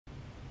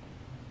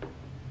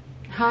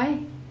Hi,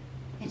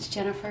 it's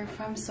Jennifer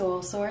from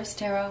Soul Source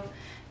Tarot,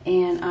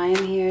 and I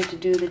am here to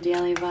do the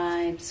daily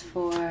vibes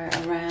for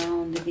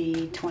around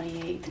the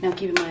 28th. Now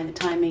keep in mind the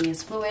timing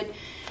is fluid,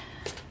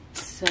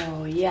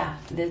 so yeah,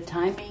 the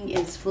timing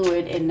is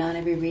fluid and not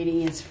every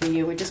reading is for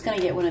you. We're just going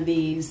to get one of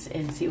these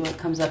and see what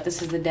comes up.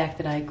 This is the deck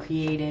that I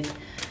created.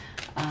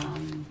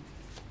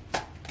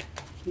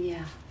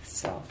 Yeah,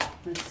 so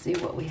let's see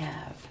what we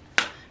have.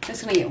 I'm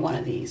just going to get one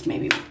of these,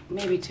 maybe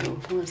two.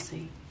 Let's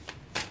see.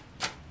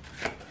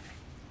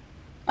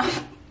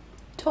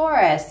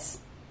 Taurus.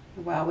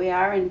 Well, we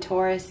are in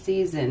Taurus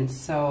season,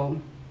 so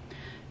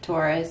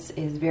Taurus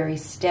is very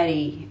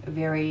steady,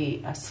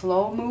 very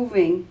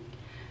slow-moving,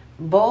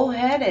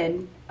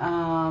 bull-headed,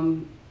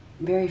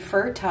 very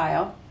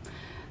fertile.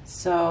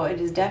 So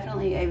it is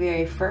definitely a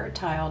very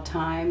fertile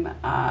time.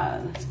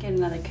 Let's get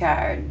another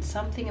card.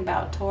 Something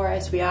about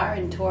Taurus. We are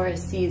in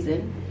Taurus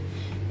season.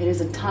 It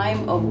is a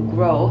time of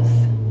growth.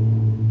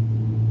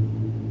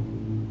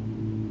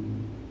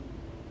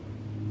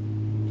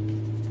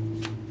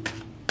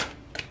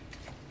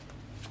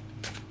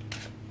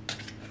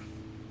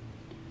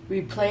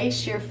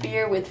 Replace your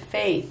fear with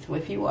faith.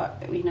 If you are,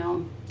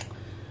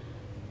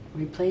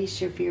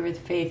 replace your fear with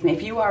faith. And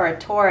if you are a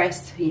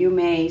Taurus, you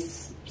may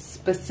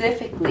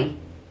specifically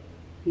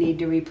need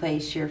to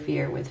replace your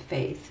fear with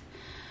faith.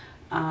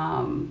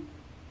 Maybe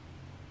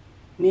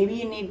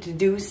you need to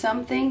do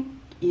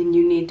something and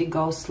you need to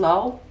go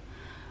slow,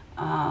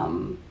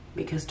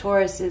 because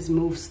Tauruses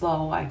move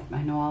slow. I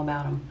know all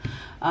about them.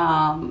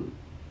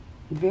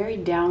 Very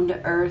down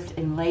to earth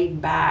and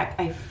laid back.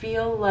 I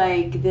feel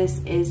like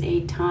this is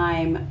a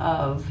time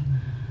of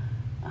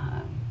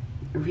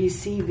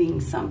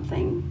receiving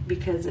something,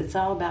 because it's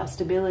all about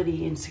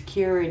stability and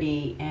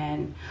security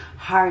and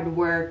hard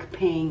work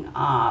paying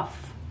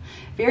off.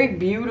 Very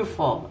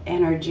beautiful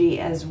energy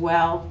as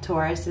well.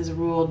 Taurus is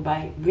ruled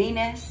by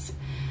Venus.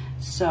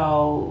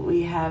 So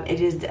we have,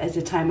 it's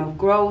a time of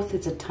growth.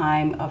 It's a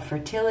time of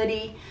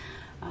fertility.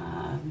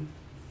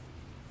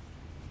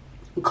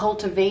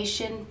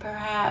 Cultivation,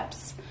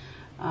 perhaps.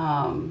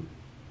 Well,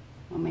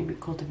 maybe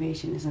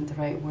cultivation isn't the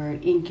right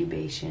word.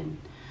 Incubation.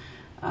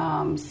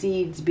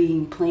 Seeds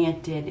being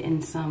planted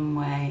in some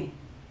way.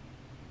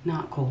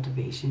 Not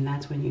cultivation.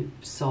 That's when you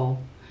sow.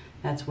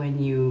 That's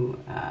when you,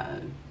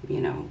 I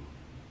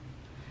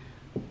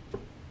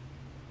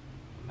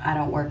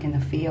don't work in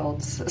the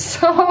fields,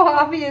 so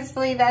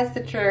obviously that's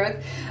the truth.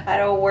 I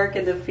don't work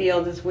in the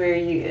field. It's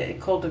where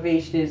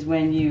cultivation is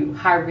when you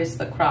harvest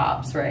the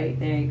crops, right?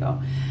 There you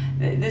go.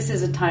 This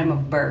is a time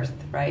of birth,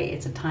 right?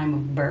 It's a time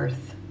of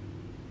birth.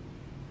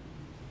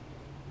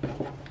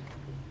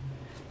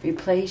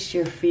 Replace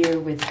your fear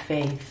with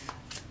faith.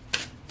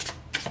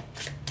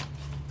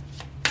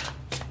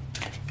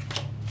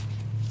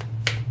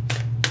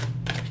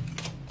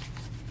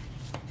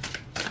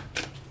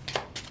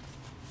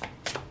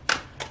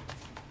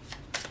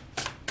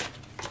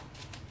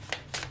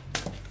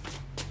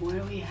 What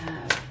do we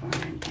have for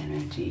an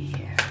energy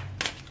here?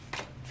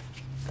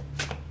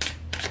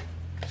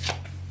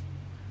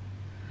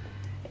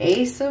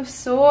 Ace of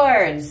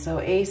Swords. So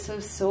Ace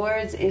of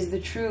Swords is the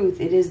truth.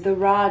 It is the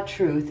raw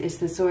truth. It's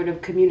the sword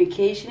of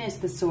communication. It's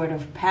the sword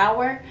of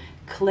power,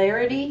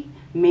 clarity,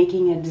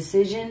 making a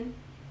decision.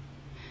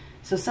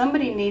 So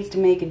somebody needs to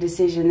make a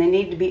decision. They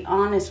need to be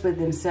honest with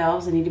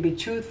themselves. They need to be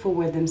truthful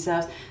with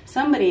themselves.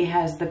 Somebody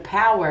has the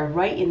power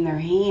right in their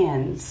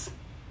hands.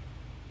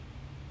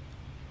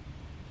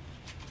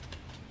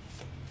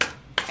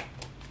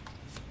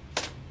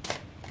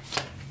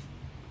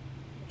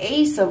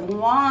 Ace of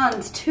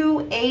Wands,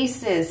 2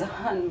 aces.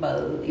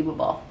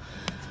 Unbelievable.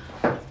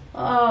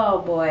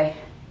 Oh boy.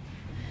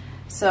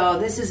 So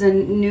this is a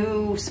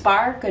new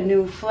spark, a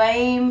new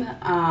flame.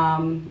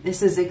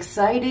 This is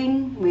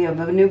exciting. We have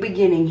a new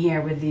beginning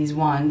here with these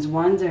wands.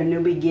 Wands are new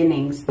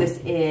beginnings.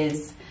 This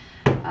is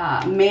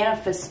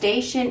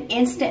manifestation,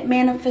 instant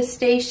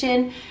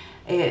manifestation.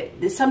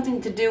 It's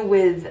something to do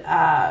with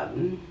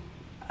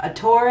a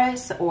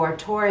Taurus or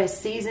Taurus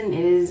season.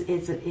 It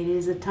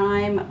is a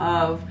time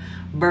of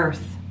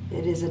birth.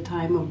 It is a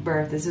time of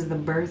birth. This is the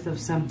birth of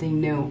something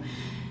new.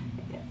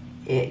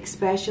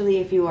 Especially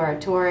if you are a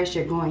Taurus,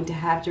 you're going to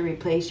have to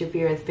replace your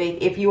fear with faith.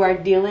 If you are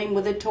dealing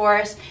with a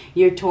Taurus,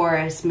 your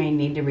Taurus may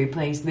need to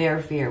replace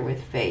their fear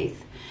with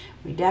faith.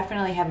 We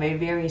definitely have a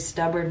very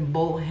stubborn,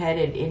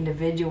 bull-headed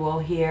individual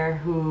here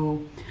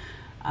who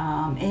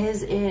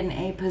is in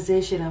a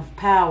position of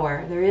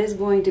power. There is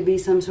going to be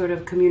some sort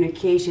of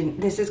communication.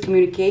 This is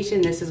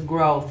communication. This is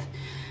growth.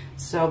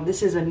 So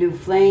this is a new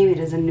flame. It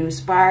is a new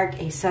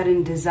spark, a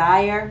sudden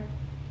desire.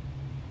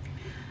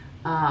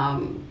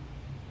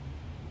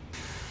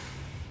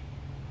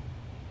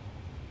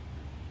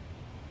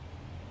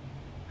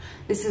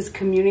 This is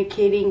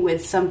communicating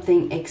with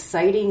something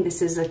exciting.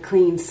 This is a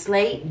clean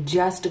slate.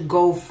 Just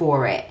go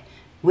for it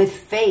with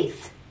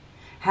faith.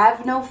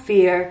 Have no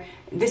fear.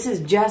 This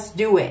is just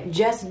do it.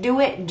 Just do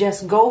it.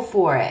 Just go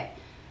for it.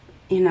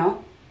 You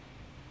know?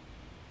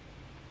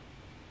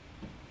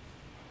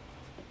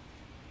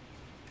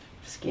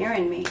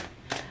 Scaring me.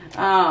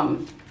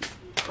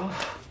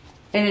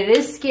 And it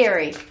is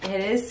scary. It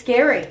is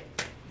scary.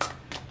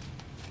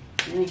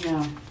 There you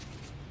go.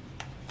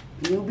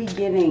 New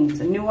beginnings,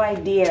 a new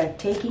idea,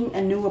 taking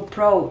a new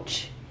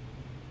approach.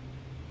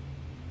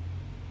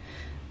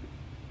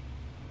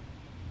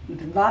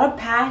 A lot of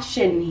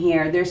passion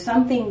here. There's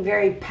something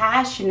very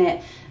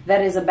passionate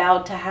that is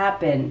about to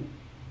happen.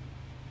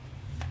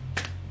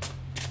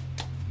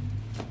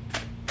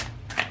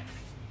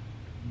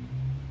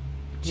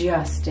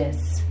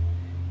 Justice.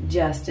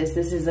 Justice.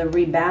 This is a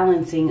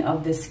rebalancing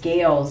of the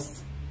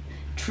scales.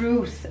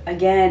 Truth,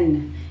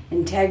 again.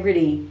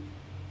 Integrity.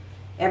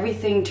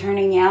 Everything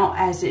turning out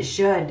as it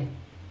should.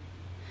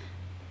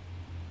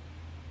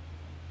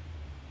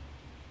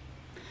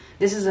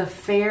 This is a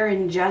fair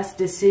and just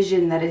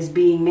decision that is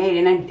being made.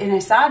 And I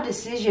saw a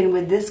decision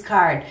with this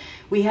card.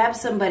 We have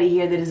somebody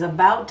here that is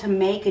about to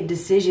make a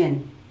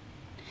decision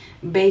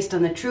based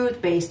on the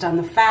truth, based on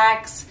the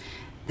facts.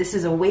 This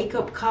is a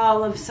wake-up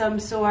call of some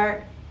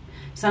sort.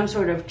 Some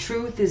sort of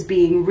truth is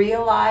being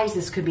realized.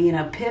 This could be an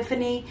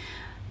epiphany.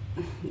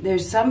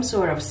 There's some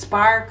sort of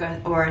spark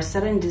or a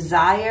sudden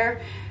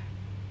desire.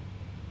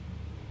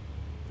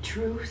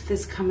 Truth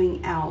is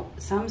coming out.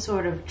 Some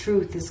sort of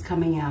truth is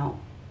coming out.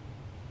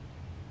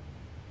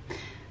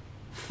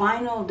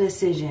 Final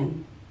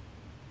decision.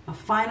 A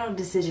final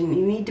decision.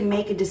 You need to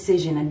make a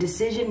decision. A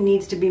decision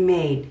needs to be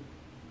made.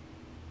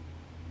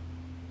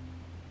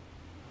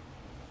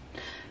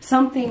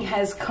 Something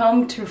has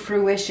come to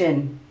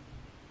fruition.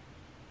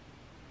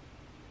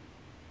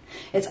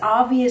 It's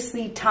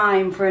obviously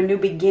time for a new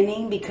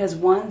beginning because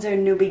ones are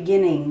new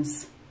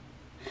beginnings.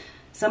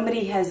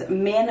 Somebody has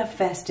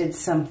manifested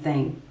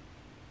something.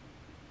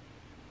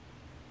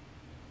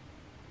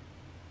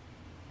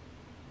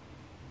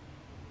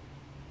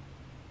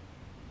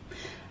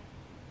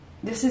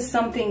 This is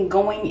something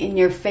going in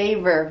your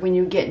favor when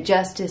you get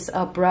justice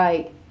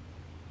upright.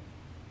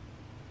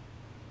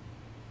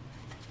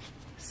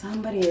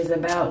 Somebody is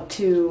about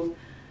to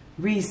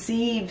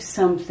receive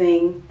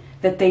something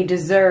that they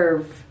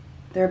deserve.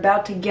 They're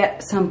about to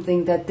get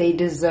something that they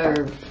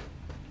deserve.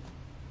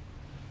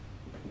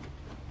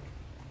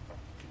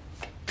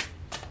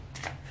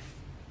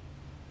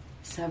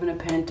 Seven of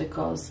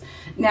Pentacles.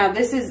 Now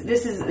this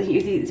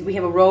is we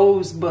have a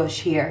rose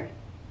bush here.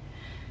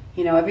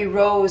 You know, every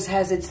rose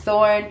has its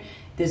thorn.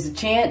 There's a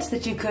chance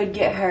that you could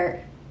get hurt.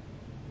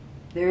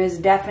 There is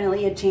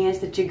definitely a chance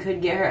that you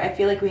could get hurt. I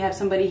feel like we have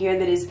somebody here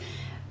that is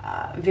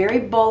very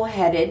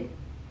bullheaded,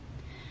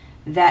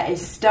 that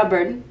is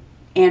stubborn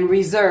and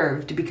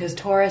reserved, because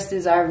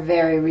Tauruses are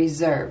very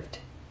reserved.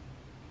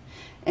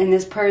 And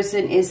this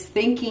person is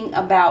thinking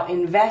about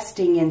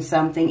investing in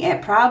something.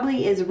 It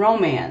probably is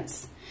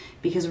romance,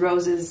 because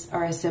roses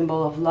are a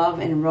symbol of love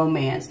and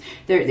romance.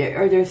 And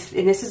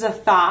this is a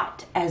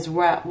thought as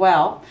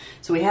well.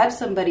 So we have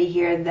somebody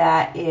here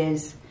that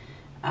is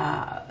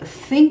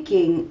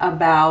thinking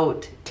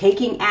about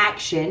taking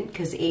action,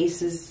 because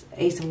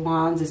Ace of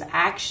Wands is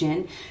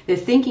action. They're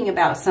thinking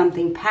about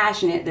something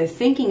passionate. They're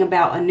thinking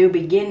about a new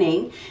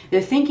beginning.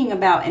 They're thinking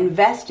about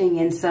investing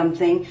in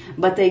something,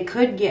 but they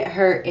could get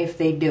hurt if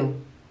they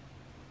do.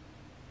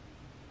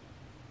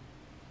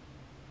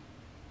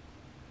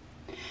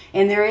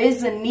 And there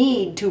is a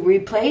need to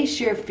replace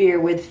your fear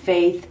with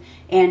faith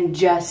and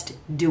just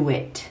do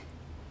it.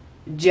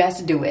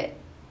 Just do it.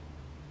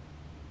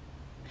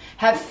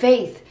 Have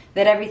faith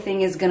that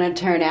everything is going to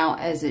turn out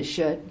as it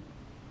should.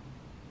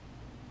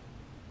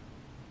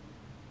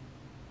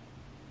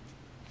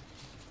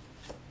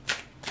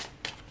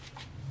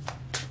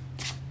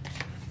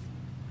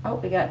 Oh,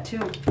 we got two.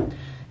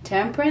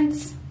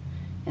 Temperance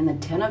and the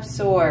Ten of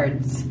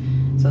Swords.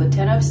 So the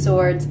Ten of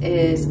Swords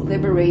is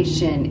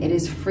liberation. It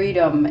is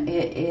freedom.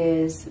 It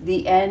is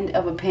the end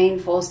of a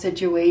painful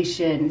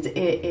situation.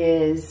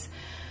 It's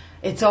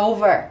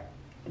over.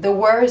 The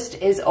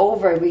worst is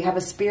over. We have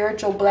a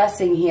spiritual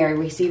blessing here.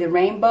 We see the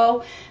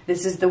rainbow.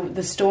 This is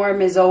the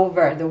storm is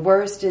over. The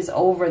worst is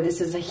over.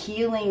 This is a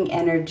healing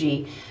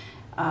energy.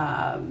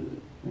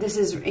 This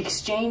is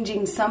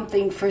exchanging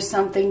something for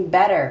something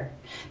better.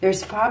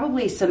 There's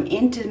probably some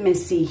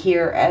intimacy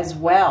here as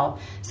well.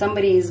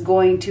 Somebody is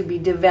going to be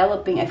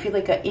developing, I feel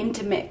like, an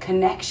intimate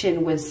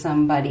connection with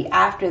somebody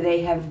after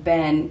they have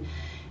been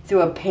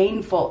through a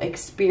painful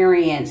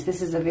experience.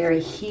 This is a very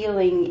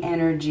healing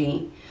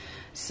energy.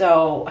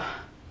 So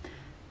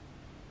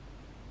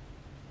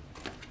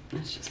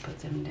let's just put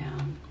them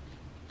down.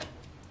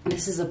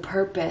 This is a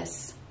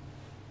purpose.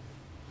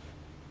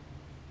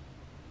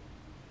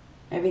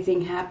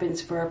 Everything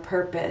happens for a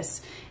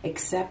purpose.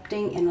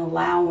 Accepting and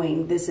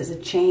allowing. This is a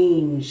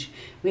change.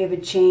 We have a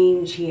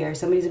change here.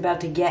 Somebody's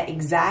about to get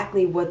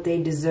exactly what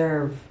they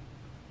deserve.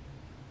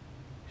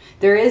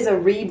 There is a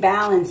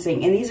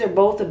rebalancing. And these are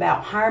both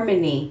about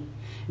harmony.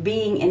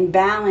 Being in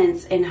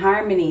balance and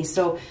harmony.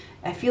 So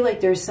I feel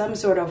like there's some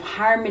sort of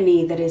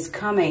harmony that is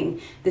coming.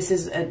 This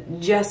is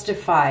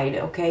justified,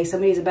 okay?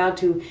 Somebody's about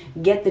to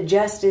get the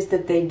justice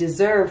that they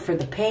deserve for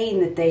the pain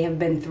that they have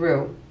been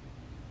through.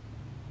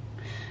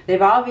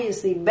 They've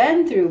obviously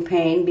been through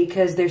pain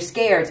because they're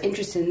scared. It's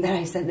interesting that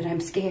I said that I'm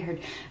scared.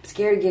 I'm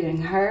scared of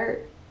getting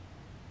hurt.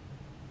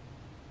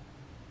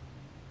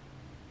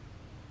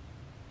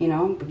 you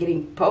know,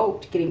 getting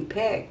poked, getting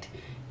picked,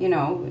 you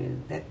know,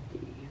 that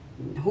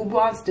who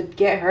wants to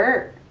get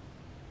hurt?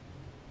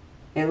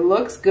 It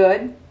looks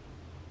good,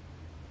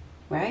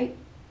 right?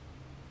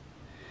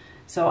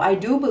 So I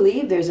do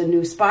believe there's a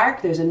new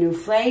spark, there's a new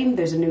flame,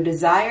 there's a new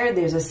desire,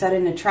 there's a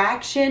sudden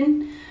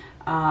attraction,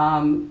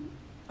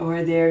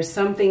 or there's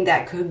something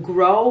that could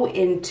grow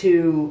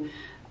into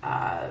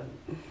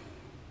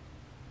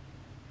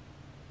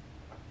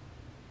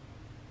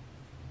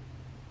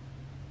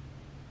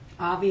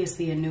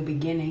obviously a new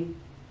beginning.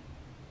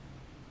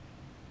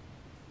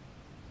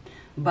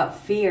 But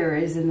fear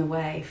is in the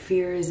way.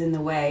 Fear is in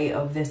the way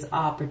of this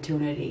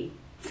opportunity.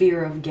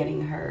 Fear of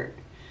getting hurt.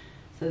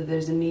 So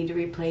there's a need to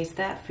replace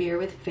that fear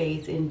with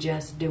faith and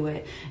just do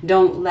it.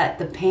 Don't let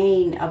the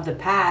pain of the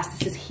past,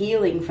 this is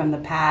healing from the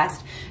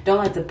past,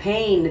 don't let the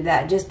pain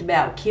that just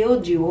about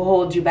killed you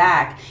hold you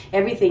back.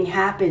 Everything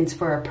happens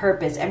for a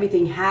purpose.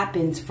 Everything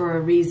happens for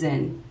a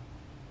reason.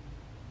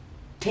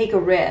 Take a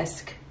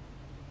risk.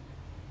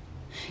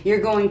 You're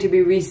going to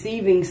be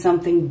receiving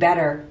something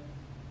better.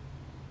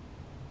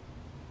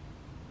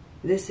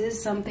 This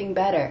is something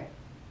better.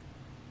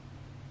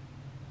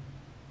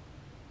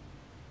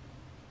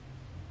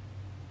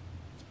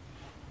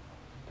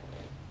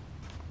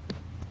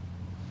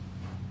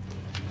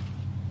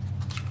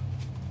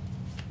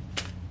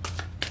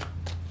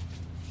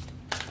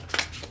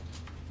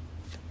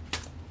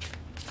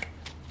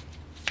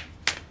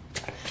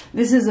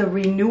 This is a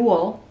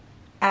renewal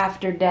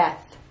after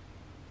death.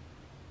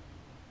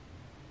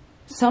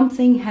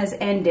 Something has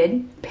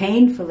ended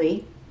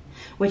painfully,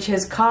 which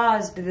has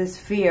caused this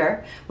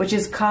fear, which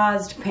has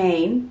caused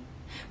pain,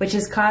 which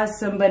has caused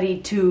somebody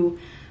to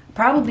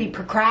probably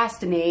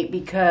procrastinate,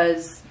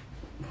 because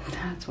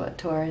that's what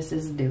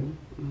Tauruses do,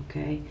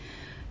 okay?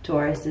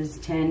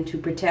 Tauruses tend to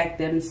protect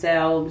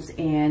themselves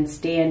and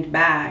stand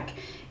back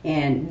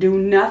and do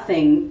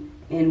nothing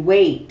and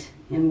wait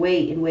and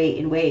wait and wait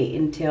and wait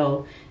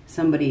until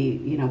somebody,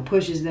 you know,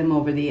 pushes them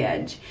over the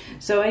edge.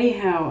 So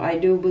anyhow, I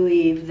do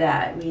believe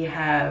that we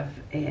have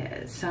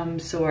some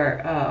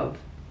sort of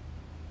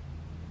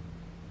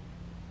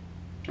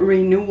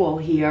renewal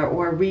here,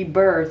 or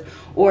rebirth,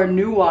 or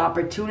new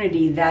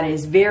opportunity that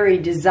is very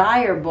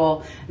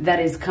desirable that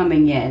is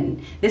coming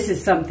in. This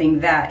is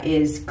something that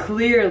is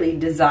clearly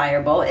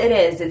desirable. It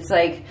is. It's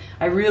like,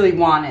 I really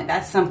want it.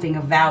 That's something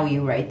of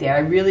value right there.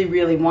 I really,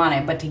 really want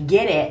it. But to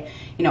get it,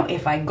 you know,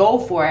 if I go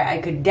for it, I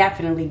could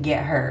definitely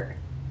get hurt.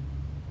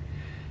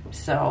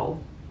 So,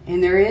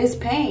 and there is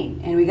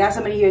pain, and we got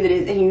somebody here that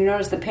is, and you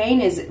notice the pain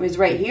is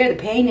right here. The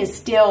pain is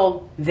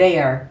still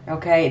there,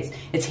 okay?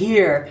 It's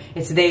here,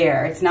 it's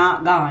there, it's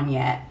not gone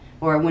yet,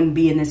 or it wouldn't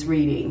be in this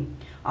reading.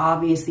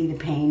 Obviously the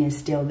pain is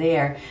still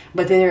there,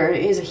 but there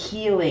is a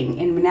healing,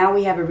 and now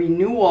we have a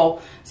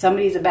renewal.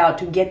 Somebody's about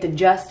to get the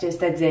justice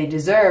that they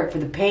deserve for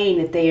the pain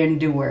that they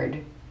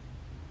endured.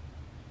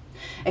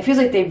 It feels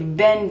like they've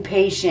been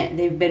patient,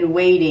 they've been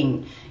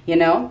waiting, you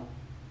know?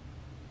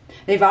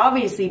 They've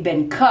obviously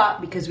been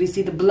cut, because we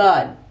see the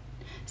blood.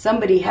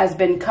 Somebody has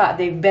been cut.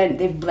 They've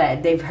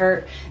bled. They've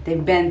hurt.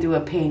 They've been through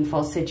a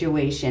painful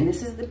situation.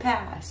 This is the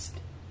past.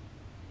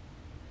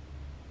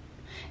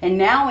 And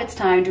now it's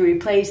time to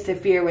replace the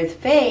fear with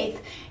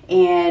faith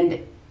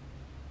and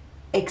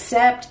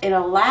accept and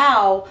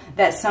allow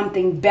that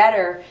something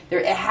better,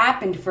 it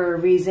happened for a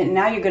reason.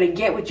 Now you're going to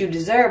get what you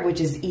deserve,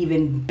 which is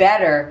even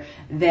better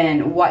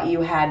than what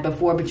you had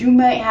before. But you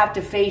might have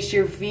to face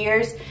your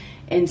fears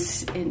and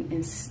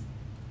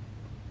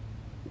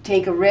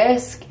take a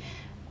risk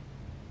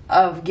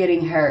of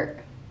getting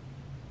hurt.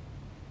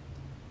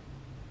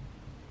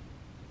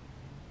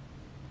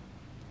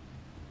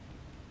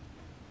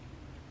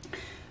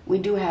 We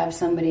do have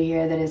somebody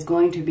here that is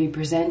going to be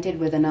presented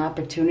with an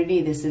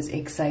opportunity. This is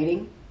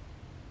exciting.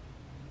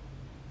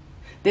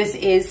 This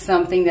is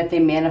something that they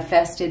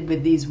manifested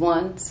with these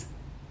ones.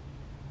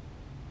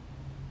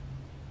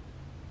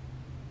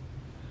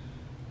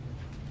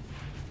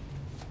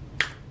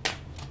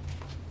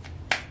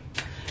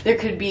 There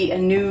could be a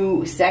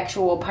new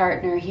sexual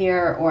partner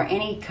here, or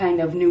any kind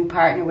of new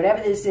partner.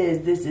 Whatever this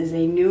is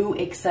a new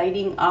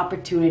exciting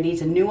opportunity.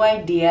 It's a new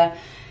idea.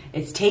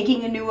 It's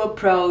taking a new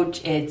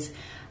approach. It's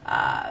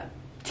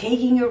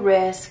taking a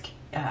risk,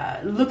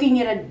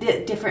 looking at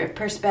a different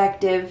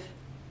perspective,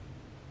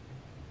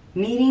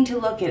 needing to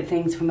look at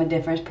things from a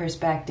different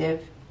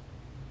perspective.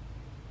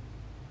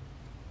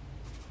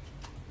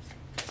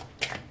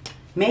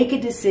 Make a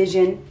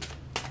decision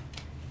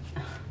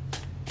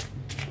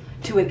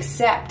to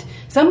accept.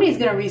 Somebody's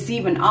going to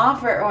receive an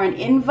offer or an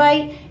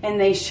invite, and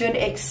they should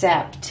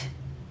accept.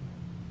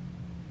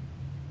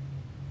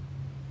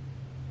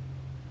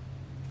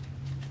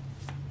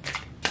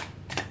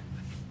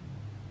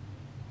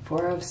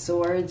 Four of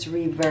Swords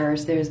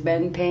reverse. There's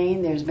been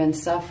pain, there's been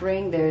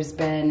suffering, there's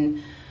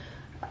been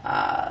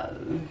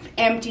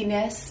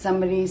emptiness.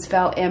 Somebody's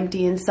felt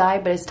empty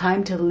inside, but it's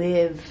time to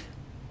live.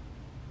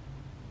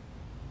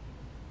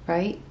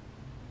 Right?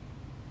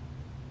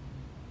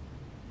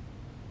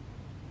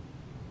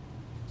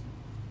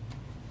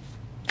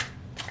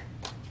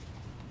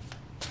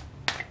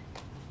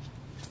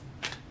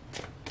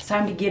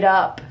 time to get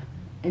up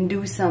and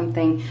do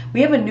something.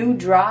 We have a new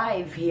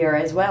drive here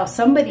as well.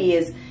 Somebody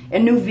is a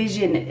new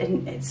vision.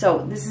 And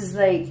so this is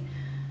like,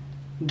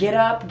 get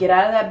up, get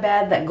out of that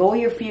bed, let go of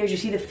your fears. You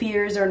see the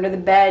fears are under the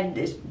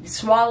bed.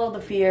 Swallow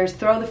the fears,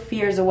 throw the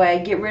fears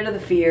away, get rid of the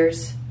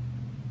fears.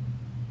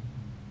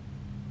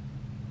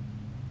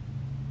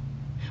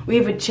 We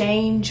have a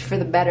change for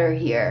the better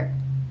here.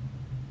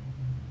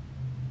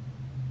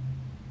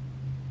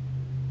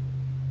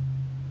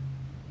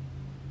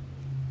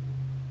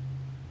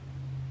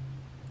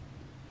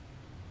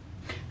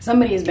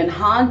 Somebody has been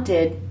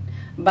haunted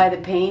by the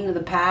pain of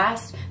the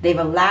past. They've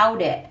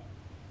allowed it.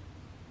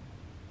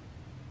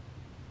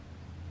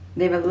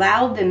 They've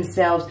allowed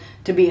themselves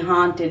to be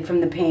haunted from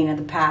the pain of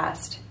the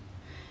past.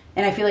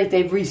 And I feel like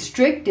they've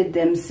restricted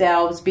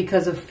themselves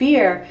because of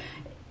fear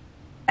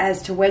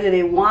as to whether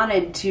they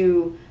wanted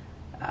to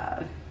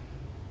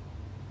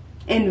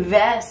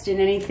invest in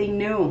anything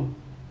new.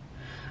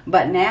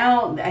 But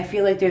now I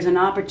feel like there's an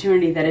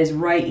opportunity that is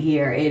right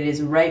here. It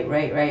is right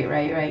here.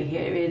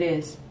 It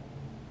is.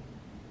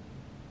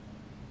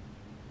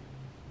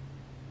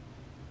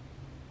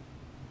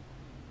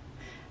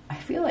 I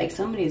feel like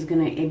somebody's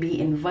going to be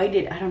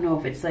invited. I don't know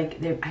if it's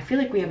like, I feel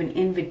like we have an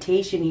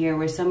invitation here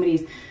where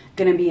somebody's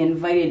going to be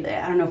invited.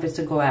 I don't know if it's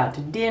to go out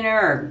to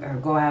dinner or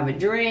go have a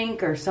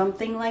drink or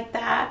something like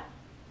that.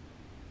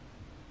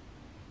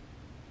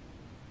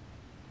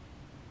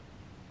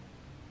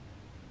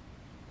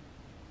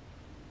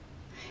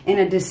 And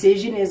a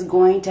decision is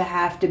going to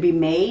have to be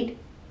made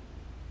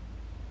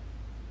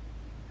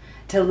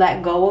to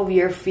let go of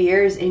your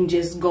fears and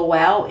just go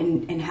out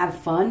and have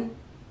fun.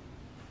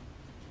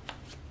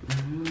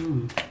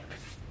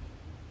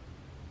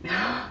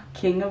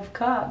 King of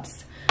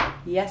Cups.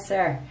 Yes,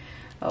 sir.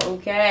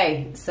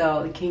 Okay,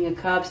 so the King of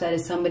Cups, that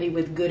is somebody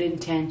with good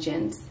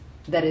intentions,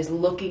 that is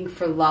looking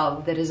for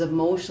love, that is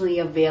emotionally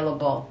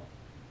available.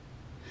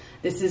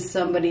 This is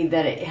somebody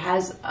that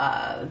has,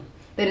 that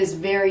is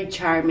very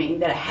charming,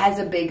 that has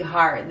a big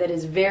heart, that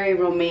is very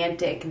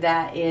romantic,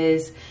 that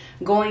is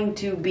going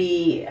to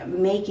be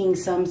making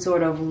some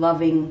sort of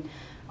loving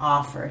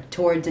offer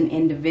towards an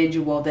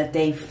individual that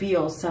they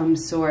feel some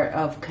sort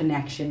of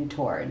connection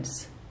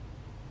towards.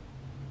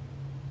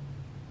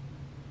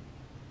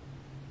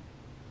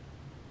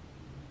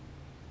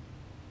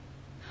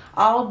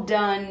 All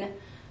done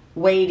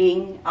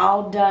waiting,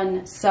 all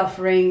done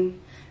suffering.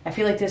 I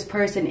feel like this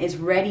person is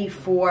ready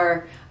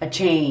for a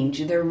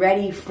change. They're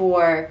ready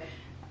for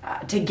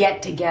to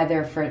get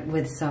together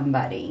with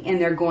somebody, and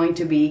they're going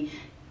to be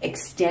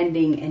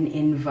extending an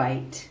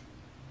invite.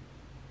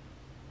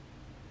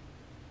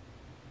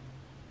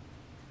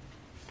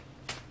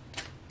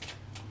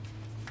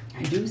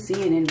 I do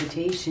see an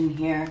invitation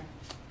here.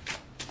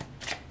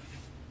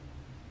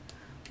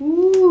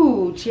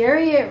 Ooh,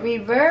 Chariot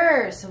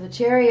reverse. So the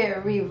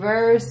Chariot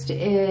reversed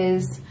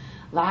is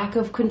lack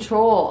of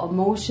control,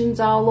 emotions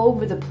all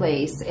over the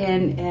place,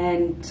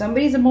 and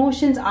somebody's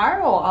emotions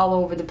are all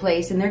over the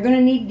place, and they're going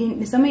to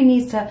need, somebody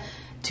needs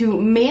to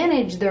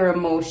manage their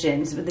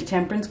emotions. With the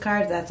Temperance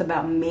card, that's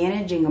about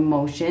managing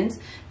emotions.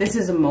 This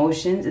is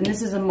emotions, and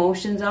this is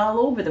emotions all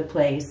over the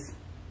place.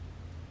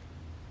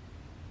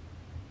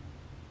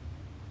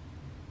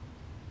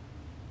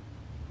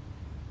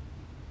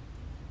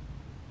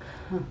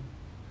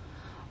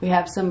 We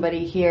have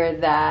somebody here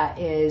that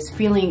is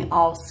feeling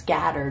all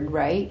scattered,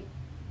 right?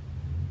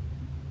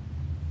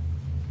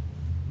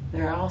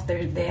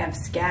 They have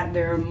scattered,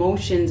 their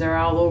emotions are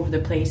all over the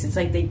place. It's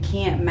like they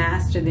can't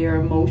master their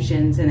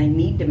emotions, and they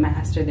need to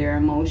master their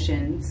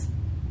emotions.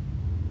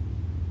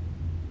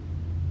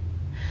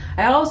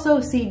 I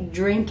also see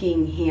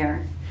drinking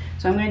here.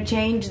 So I'm going to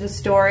change the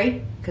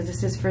story because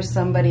this is for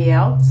somebody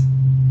else.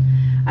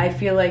 I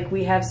feel like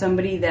we have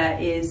somebody that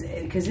is,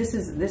 because this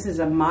is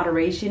a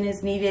moderation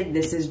is needed.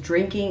 This is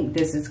drinking.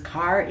 This is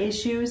car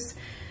issues,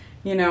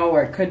 you know,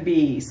 or it could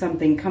be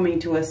something coming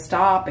to a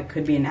stop. It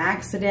could be an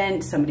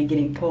accident, somebody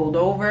getting pulled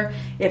over.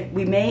 If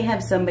we may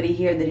have somebody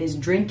here that is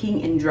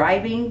drinking and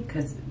driving,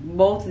 because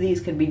both of these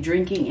could be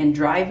drinking and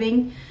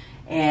driving.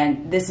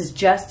 And this is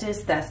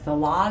justice. That's the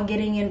law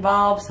getting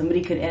involved. Somebody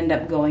could end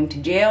up going to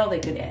jail.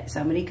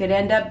 Somebody could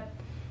end up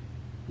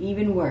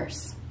even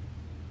worse,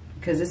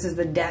 because this is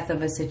the death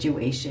of a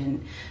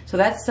situation. So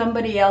that's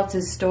somebody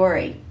else's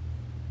story.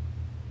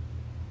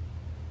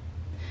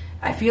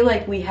 I feel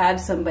like we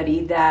have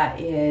somebody that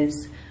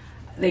is,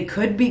 they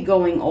could be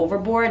going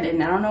overboard,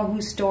 and I don't know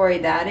whose story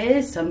that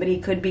is. Somebody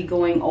could be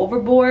going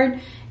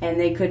overboard, and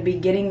they could be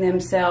getting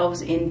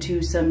themselves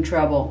into some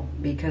trouble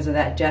because of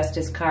that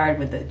Justice card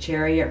with the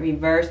Chariot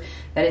reverse.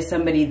 That is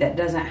somebody that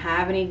doesn't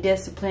have any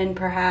discipline,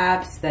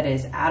 perhaps, that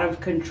is out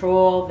of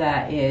control,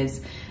 that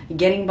is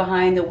getting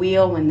behind the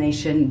wheel when they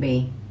shouldn't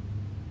be.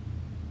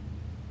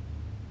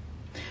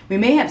 We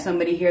may have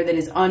somebody here that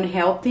is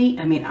unhealthy.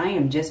 I mean, I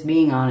am just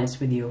being honest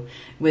with you.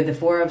 With the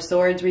Four of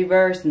Swords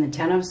reverse and the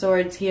Ten of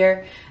Swords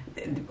here,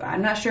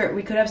 I'm not sure.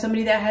 We could have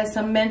somebody that has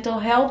some mental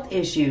health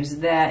issues,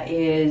 that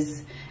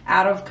is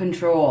out of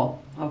control,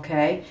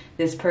 okay?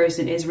 This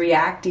person is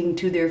reacting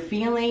to their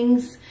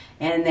feelings,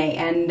 and they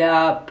end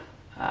up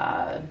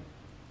I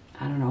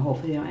don't know,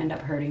 hopefully they don't end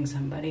up hurting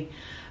somebody.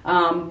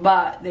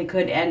 But they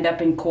could end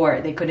up in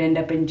court. They could end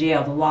up in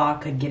jail. The law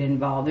could get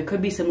involved. There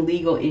could be some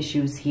legal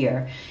issues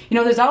here. You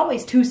know, there's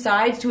always two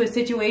sides to a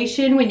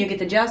situation when you get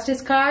the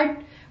Justice card.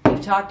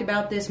 We've talked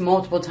about this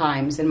multiple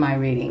times in my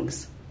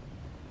readings.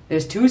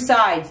 There's two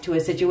sides to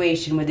a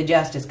situation with the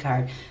Justice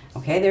card.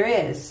 Okay, there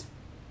is.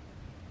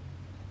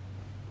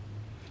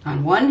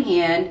 On one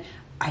hand,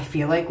 I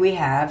feel like we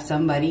have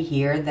somebody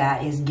here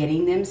that is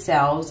getting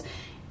themselves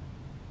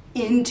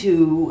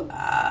into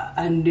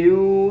a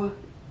new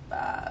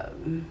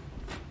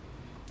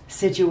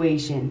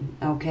situation,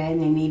 okay?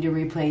 And they need to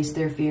replace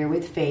their fear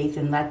with faith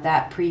and let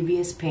that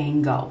previous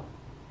pain go.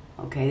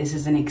 Okay, this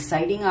is an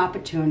exciting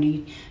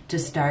opportunity to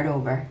start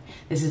over.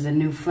 This is a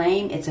new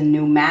flame. It's a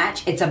new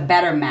match. It's a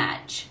better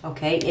match,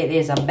 okay? It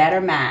is a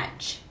better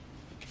match.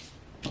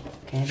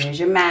 Okay, there's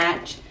your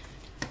match.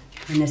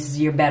 And this is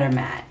your better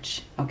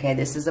match. Okay,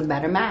 this is a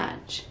better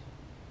match.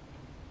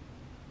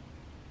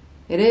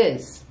 It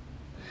is.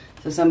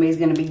 So somebody's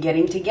going to be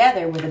getting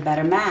together with a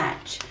better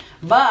match.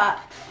 But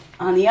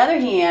on the other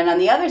hand, on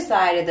the other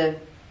side of the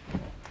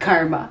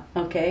karma,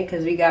 okay,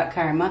 because we got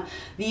karma,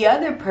 the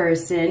other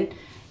person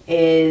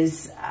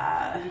is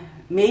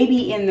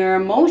maybe in their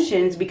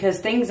emotions because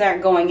things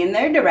aren't going in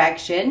their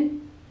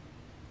direction.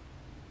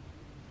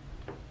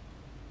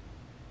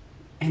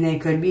 And they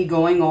could be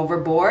going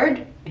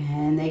overboard,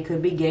 and they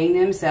could be getting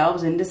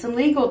themselves into some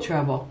legal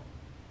trouble.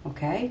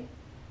 Okay?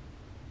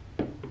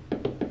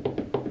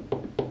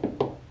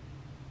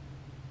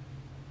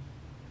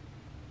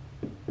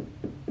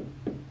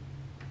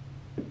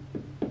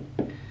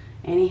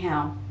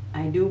 Anyhow,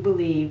 I do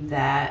believe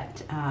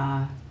that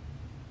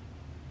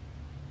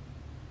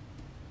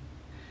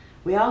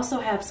we also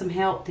have some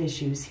health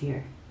issues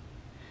here.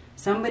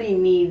 Somebody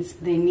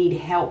they need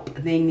help.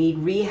 They need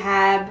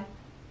rehab.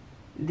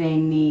 They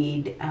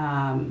need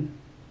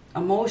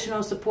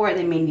emotional support.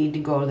 They may need to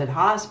go to the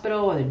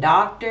hospital or the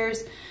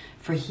doctors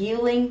for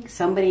healing.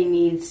 Somebody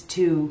needs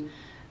to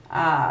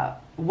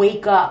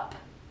wake up,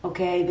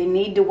 okay? They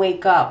need to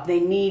wake up. They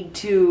need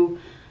to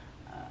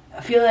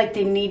feel like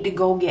they need to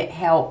go get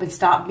help and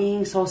stop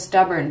being so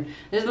stubborn.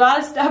 There's a lot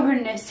of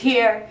stubbornness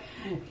here,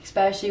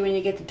 especially when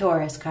you get the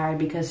Taurus card,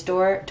 because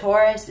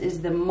Taurus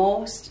is the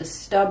most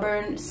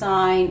stubborn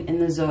sign in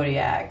the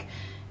zodiac.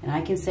 And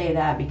I can say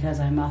that because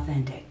I'm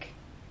authentic.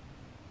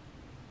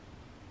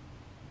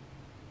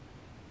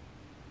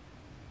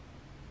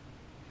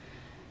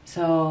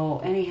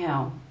 So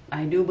anyhow,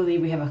 I do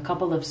believe we have a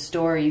couple of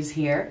stories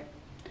here.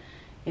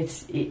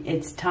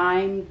 It's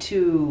time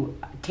to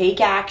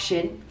take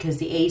action, because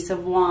the Ace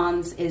of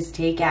Wands is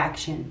take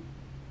action.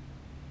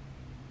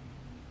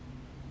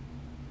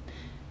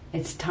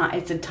 It's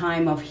a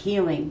time of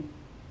healing,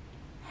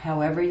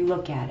 however you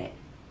look at it.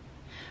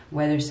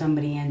 Whether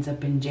somebody ends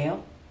up in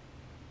jail,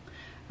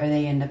 or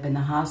they end up in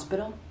the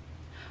hospital,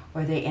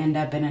 or they end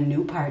up in a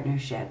new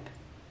partnership.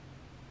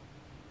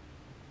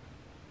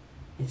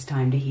 It's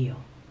time to heal.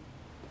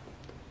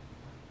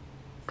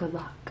 Good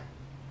luck.